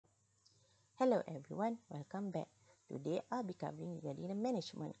Hello everyone, welcome back. Today I'll be covering regarding the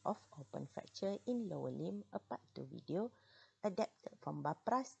management of open fracture in lower limb, a part 2 video adapted from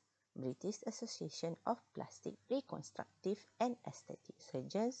BAPRAS, British Association of Plastic Reconstructive and Aesthetic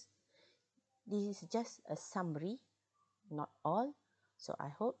Surgeons. This is just a summary, not all, so I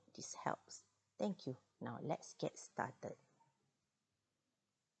hope this helps. Thank you. Now let's get started.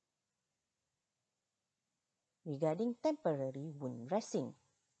 Regarding temporary wound dressing.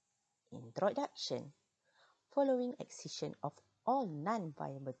 Introduction. Following excision of all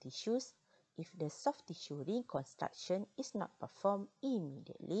non-viable tissues, if the soft tissue reconstruction is not performed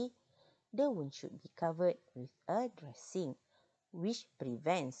immediately, the wound should be covered with a dressing, which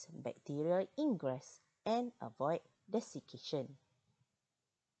prevents bacterial ingress and avoid desiccation.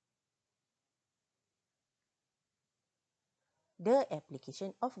 The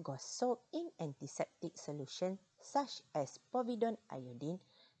application of gauze soap in antiseptic solution such as povidone iodine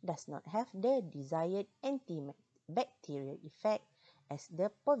does not have the desired antibacterial effect, as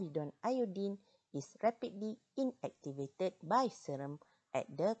the povidone iodine is rapidly inactivated by serum at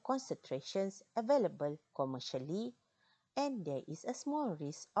the concentrations available commercially, and there is a small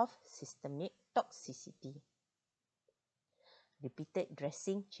risk of systemic toxicity. Repeated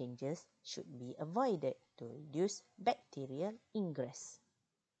dressing changes should be avoided to reduce bacterial ingress.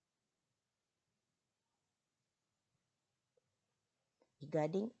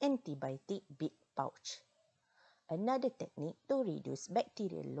 Regarding antibiotic bead pouch, another technique to reduce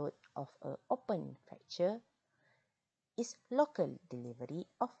bacterial load of an open fracture is local delivery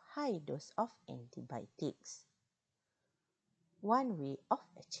of high dose of antibiotics. One way of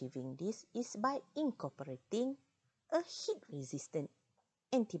achieving this is by incorporating a heat-resistant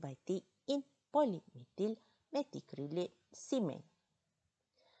antibiotic in polymethyl methacrylate cement,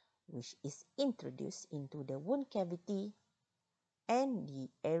 which is introduced into the wound cavity, and the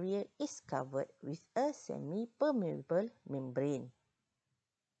area is covered with a semi-permeable membrane.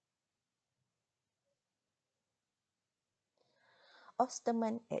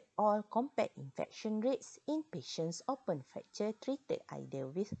 Osterman et al. Compared infection rates in patients open fracture treated either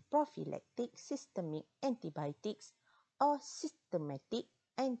with prophylactic systemic antibiotics or systematic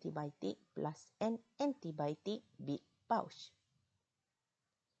antibiotic plus an antibiotic bead pouch.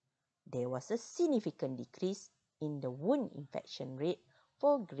 There was a significant decrease in the wound infection rate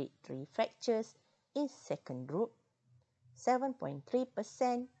for grade 3 fractures in second group,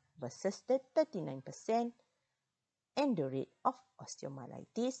 7.3% versus the 39%, and the rate of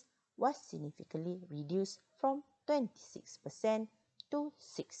osteomyelitis was significantly reduced from 26% to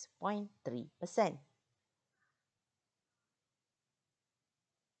 6.3%.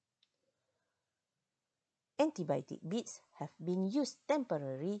 Antibiotic beads have been used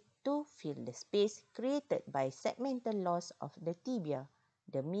temporarily to fill the space created by segmental loss of the tibia,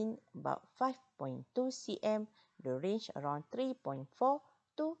 the mean about 5.2 cm, the range around 3.4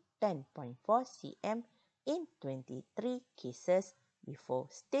 to 10.4 cm in 23 cases before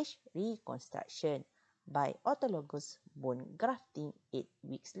stage reconstruction by autologous bone grafting 8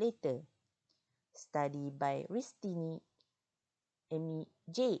 weeks later. Study by Ristini, Amy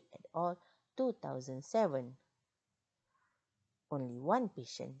J. et al. 2007. Only one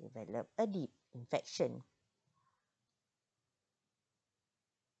patient developed a deep infection.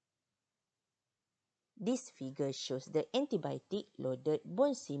 This figure shows the antibiotic-loaded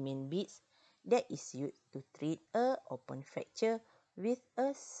bone cement beads that is used to treat a open fracture with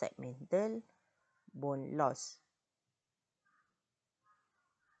a segmental bone loss.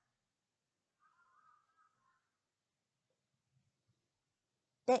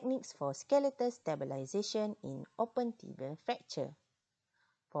 Techniques for skeletal stabilization in open tibial fracture.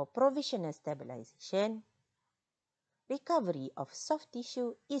 For provisional stabilization, recovery of soft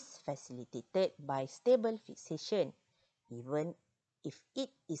tissue is facilitated by stable fixation, even if it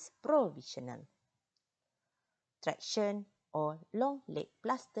is provisional. Traction or long leg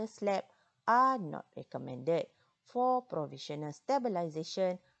plaster slab are not recommended for provisional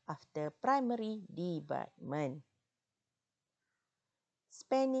stabilization after primary debridement.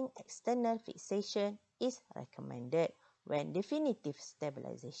 Spanning external fixation is recommended when definitive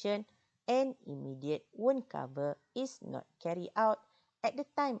stabilization and immediate wound cover is not carried out at the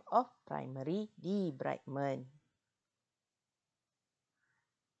time of primary debridement.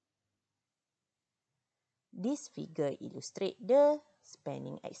 This figure illustrates the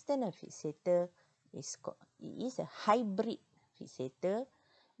spanning external fixator. It is a hybrid fixator.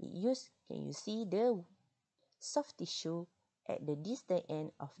 Can you see the soft tissue at the distal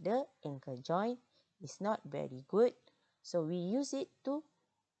end of the ankle joint is not very good, so we use it to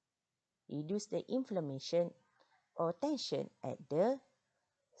reduce the inflammation or tension at the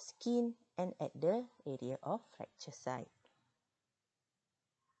skin and at the area of fracture site.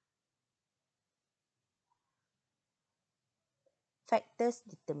 Factors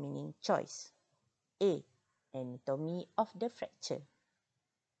determining choice. A. Anatomy of the fracture.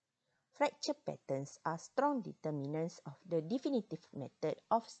 Fracture patterns are strong determinants of the definitive method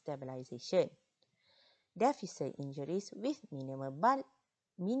of stabilization. Deficit injuries with minimal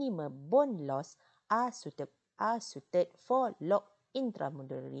bone loss are suited for locked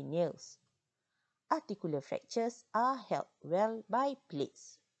intramedullary nails. Articular fractures are held well by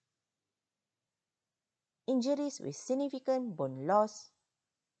plates. Injuries with significant bone loss,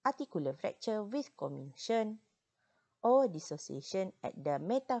 articular fracture with comminution, or dissociation at the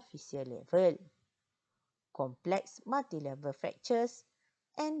metaphyseal level, complex multilevel fractures,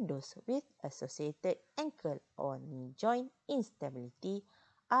 and those with associated ankle or knee joint instability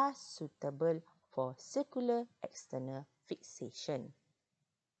are suitable for circular external fixation.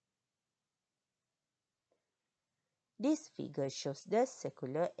 This figure shows the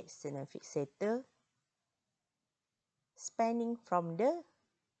circular external fixator spanning from the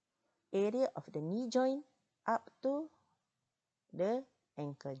area of the knee joint up to the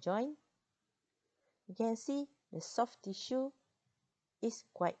ankle joint. You can see the soft tissue is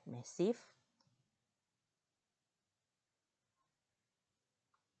quite massive.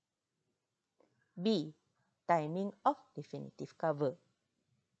 B. Timing of definitive cover.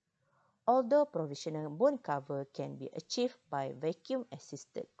 Although provisional bone cover can be achieved by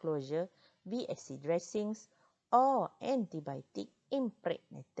vacuum-assisted closure, VSC dressings, or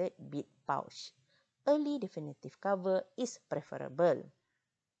antibiotic-impregnated bead pouch, early definitive cover is preferable.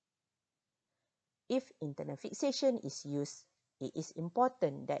 If internal fixation is used, it is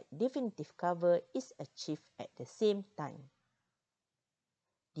important that definitive cover is achieved at the same time.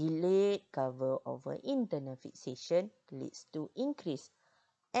 Delayed cover over internal fixation leads to increased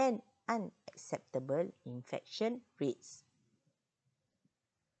and unacceptable infection rates.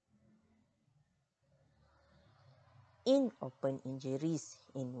 In open injuries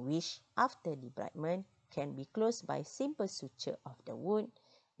in which after debridement can be closed by simple suture of the wound,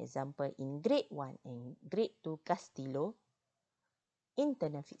 example in grade 1 and grade 2 Castillo,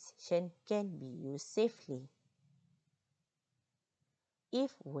 internal fixation can be used safely.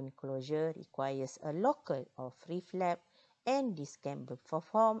 If wound closure requires a local or free flap, and this can be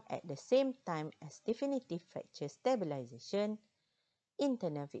performed at the same time as definitive fracture stabilization,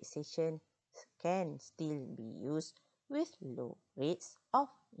 internal fixation can still be used with low rates of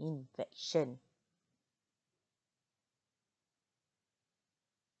infection.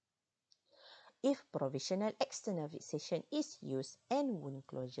 If provisional external fixation is used and wound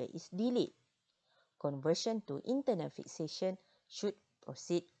closure is delayed, conversion to internal fixation should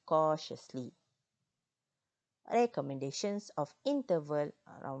proceed cautiously. Recommendations of interval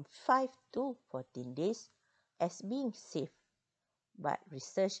around 5 to 14 days as being safe, but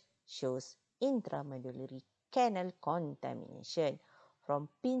research shows intramedullary canal contamination from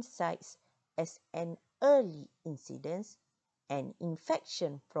pin sites as an early incidence and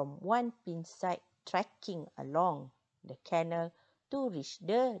infection from one pin site tracking along the canal to reach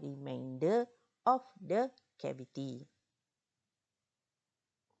the remainder of the cavity.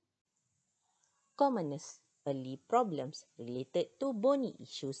 Commonest early problems related to bony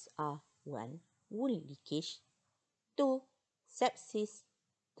issues are 1. Wound leakage, 2. Sepsis,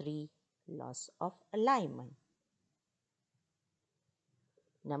 3. Loss of alignment.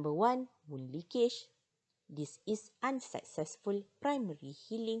 Number 1. Wound leakage. This is unsuccessful primary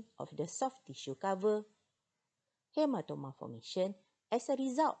healing of the soft tissue cover, hematoma formation as a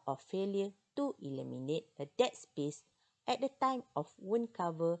result of failure to eliminate a dead space at the time of wound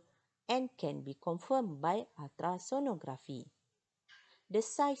cover and can be confirmed by ultrasonography. The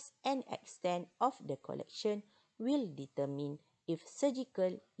size and extent of the collection will determine if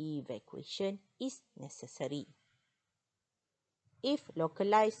surgical evacuation is necessary. If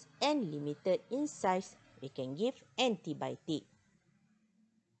localized and limited in size, we can give antibiotic.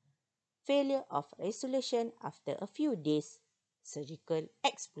 Failure of resolution after a few days, surgical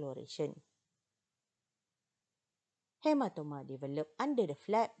exploration. Hematoma developed under the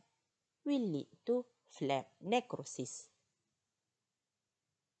flap will lead to flap necrosis.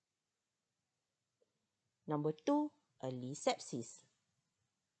 Number 2, early sepsis.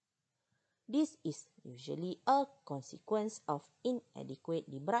 This is usually a consequence of inadequate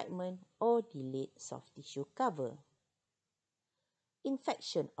debridement or delayed soft tissue cover.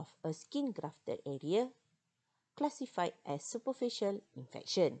 Infection of a skin grafted area classified as superficial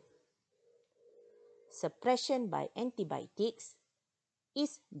infection. Suppression by antibiotics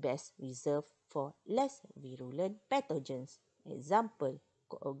is best reserved for less virulent pathogens, example,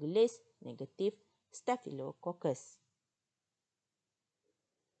 coagulase negative staphylococcus.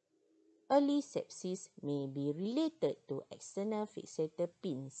 Early sepsis may be related to external fixator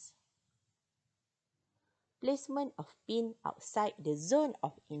pins. Placement of pin outside the zone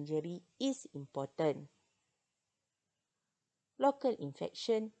of injury is important. Local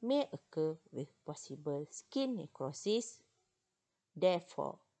infection may occur with possible skin necrosis.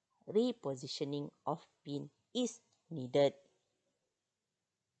 Therefore, repositioning of pin is needed.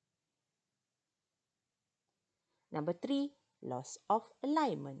 Number 3, loss of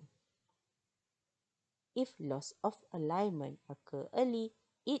alignment. If loss of alignment occur early,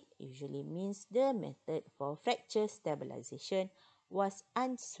 it usually means the method for fracture stabilization was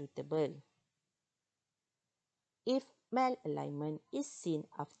unsuitable. If malalignment is seen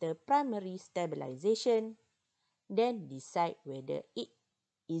after primary stabilization, then decide whether it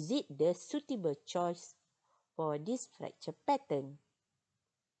is the suitable choice for this fracture pattern.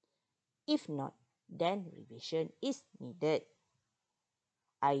 If not, then revision is needed,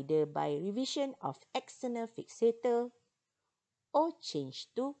 either by revision of external fixator or change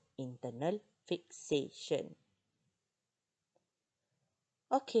to internal fixation.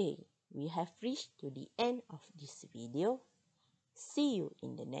 Okay, we have reached to the end of this video. See you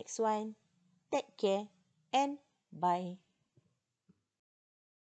in the next one. Take care and bye.